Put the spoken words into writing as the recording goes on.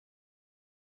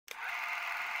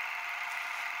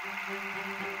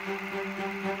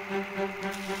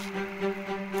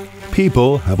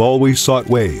People have always sought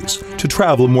ways to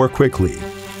travel more quickly,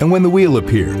 and when the wheel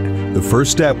appeared, the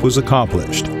first step was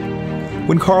accomplished.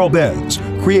 When Carl Benz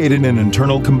created an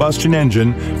internal combustion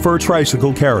engine for a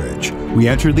tricycle carriage, we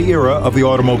entered the era of the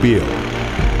automobile.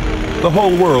 The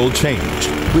whole world changed,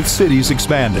 with cities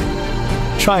expanding.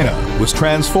 China was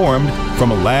transformed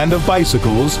from a land of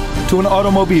bicycles to an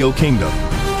automobile kingdom.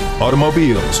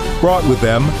 Automobiles brought with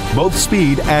them both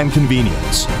speed and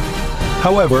convenience.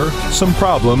 However, some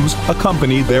problems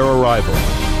accompanied their arrival.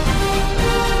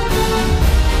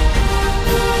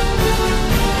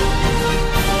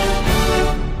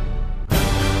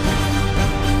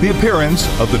 The appearance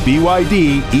of the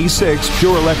BYD E6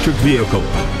 pure electric vehicle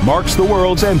marks the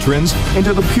world's entrance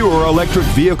into the pure electric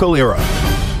vehicle era.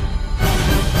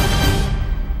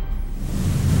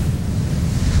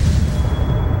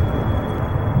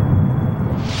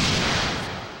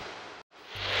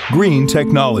 Green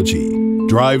technology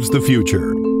drives the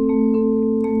future.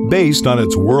 Based on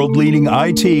its world-leading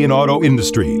IT and auto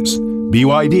industries,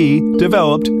 BYD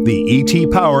developed the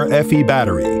ET Power FE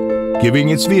battery, giving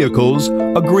its vehicles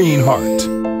a green heart.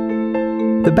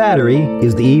 The battery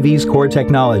is the EV's core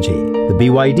technology. The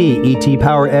BYD ET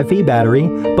Power FE battery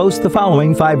boasts the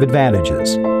following 5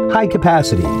 advantages. High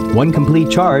capacity. One complete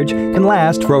charge can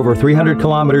last for over 300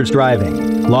 kilometers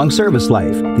driving. Long service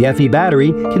life. The FE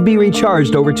battery can be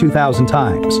recharged over 2,000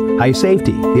 times. High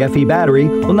safety. The FE battery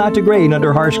will not degrade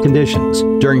under harsh conditions.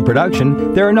 During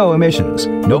production, there are no emissions,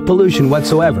 no pollution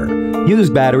whatsoever.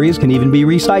 Used batteries can even be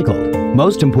recycled.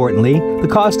 Most importantly, the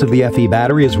cost of the FE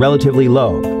battery is relatively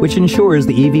low, which ensures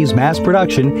the EV's mass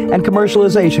production and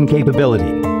commercialization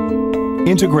capability.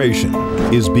 Integration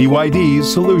is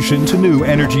BYD's solution to new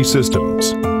energy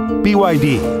systems.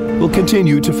 BYD will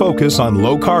continue to focus on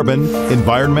low-carbon,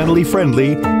 environmentally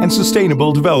friendly, and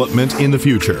sustainable development in the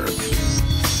future.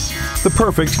 The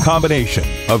perfect combination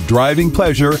of driving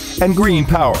pleasure and green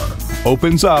power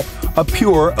opens up a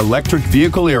pure electric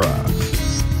vehicle era.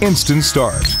 Instant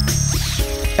start.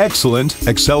 Excellent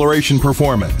acceleration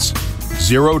performance.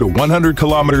 0 to 100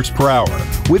 kilometers per hour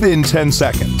within 10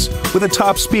 seconds with a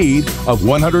top speed of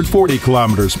 140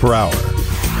 kilometers per hour.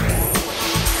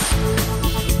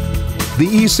 The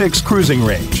E6 cruising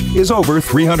range is over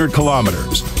 300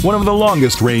 kilometers, one of the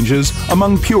longest ranges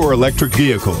among pure electric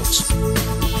vehicles.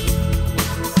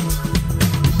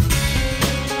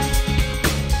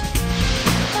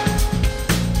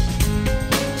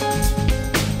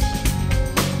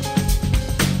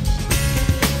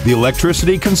 The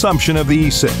electricity consumption of the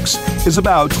E6 is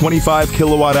about 25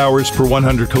 kilowatt hours per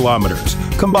 100 kilometers,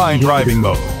 combined driving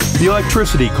mode. The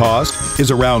electricity cost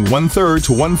is around 1/3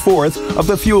 to 1/4 of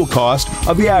the fuel cost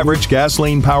of the average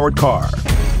gasoline-powered car.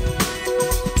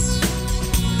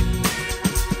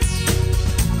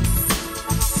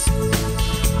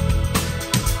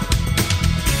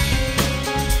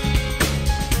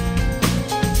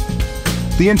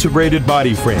 The integrated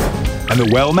body frame and the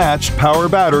well-matched power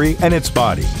battery and its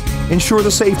body ensure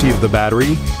the safety of the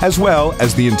battery as well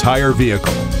as the entire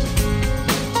vehicle.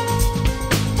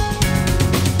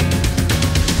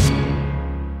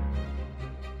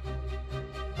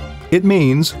 It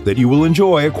means that you will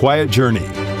enjoy a quiet journey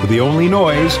with the only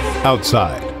noise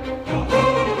outside.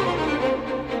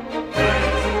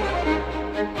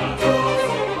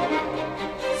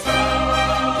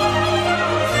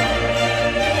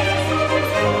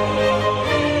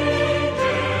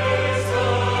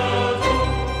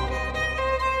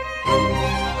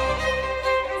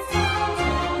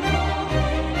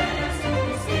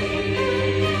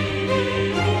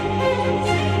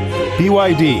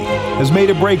 BYD has made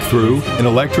a breakthrough in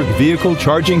electric vehicle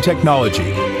charging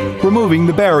technology, removing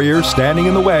the barriers standing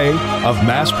in the way of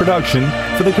mass production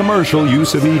for the commercial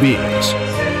use of EVs.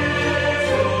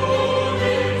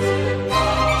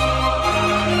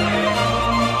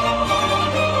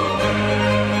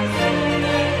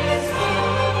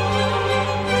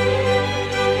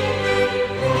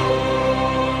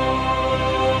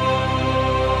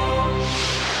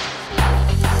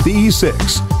 The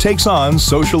E6 takes on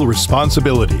social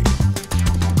responsibility.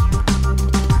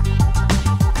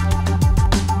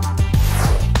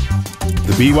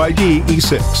 The BYD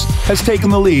E6 has taken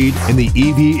the lead in the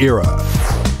EV era.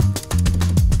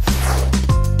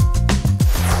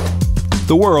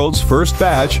 The world's first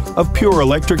batch of pure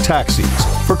electric taxis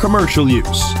for commercial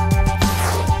use.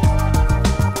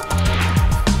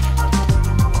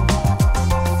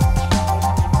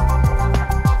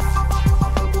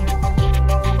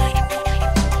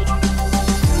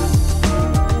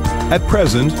 At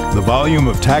present, the volume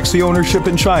of taxi ownership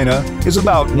in China is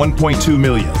about 1.2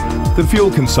 million. the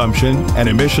fuel consumption and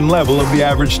emission level of the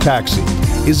average taxi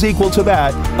is equal to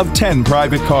that of 10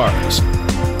 private cars.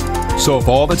 So if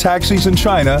all the taxis in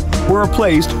China were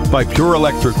replaced by pure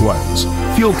electric ones,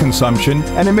 fuel consumption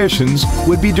and emissions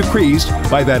would be decreased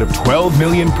by that of 12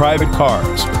 million private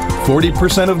cars,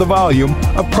 40% of the volume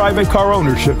of private car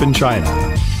ownership in China.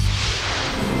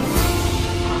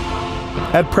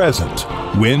 At present,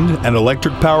 wind and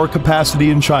electric power capacity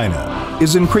in China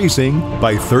is increasing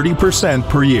by 30%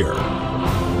 per year.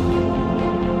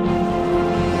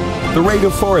 The rate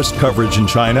of forest coverage in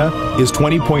China is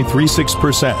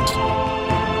 20.36%.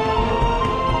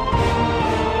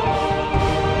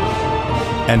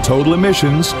 And total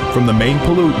emissions from the main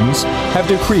pollutants have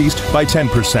decreased by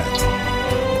 10%.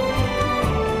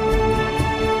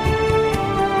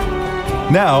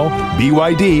 Now,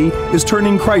 BYD is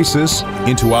turning crisis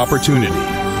into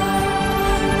opportunity.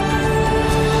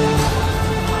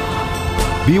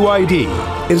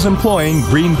 BYD is employing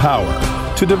green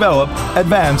power to develop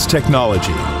advanced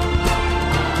technology.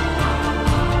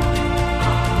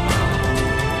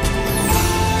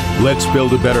 Let's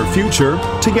build a better future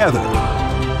together.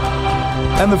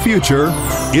 And the future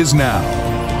is now.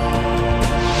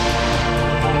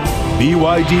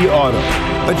 BYD Auto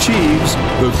achieves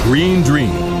the green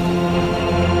dream.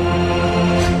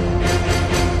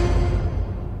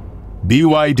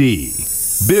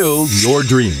 BYD, build your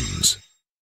dream.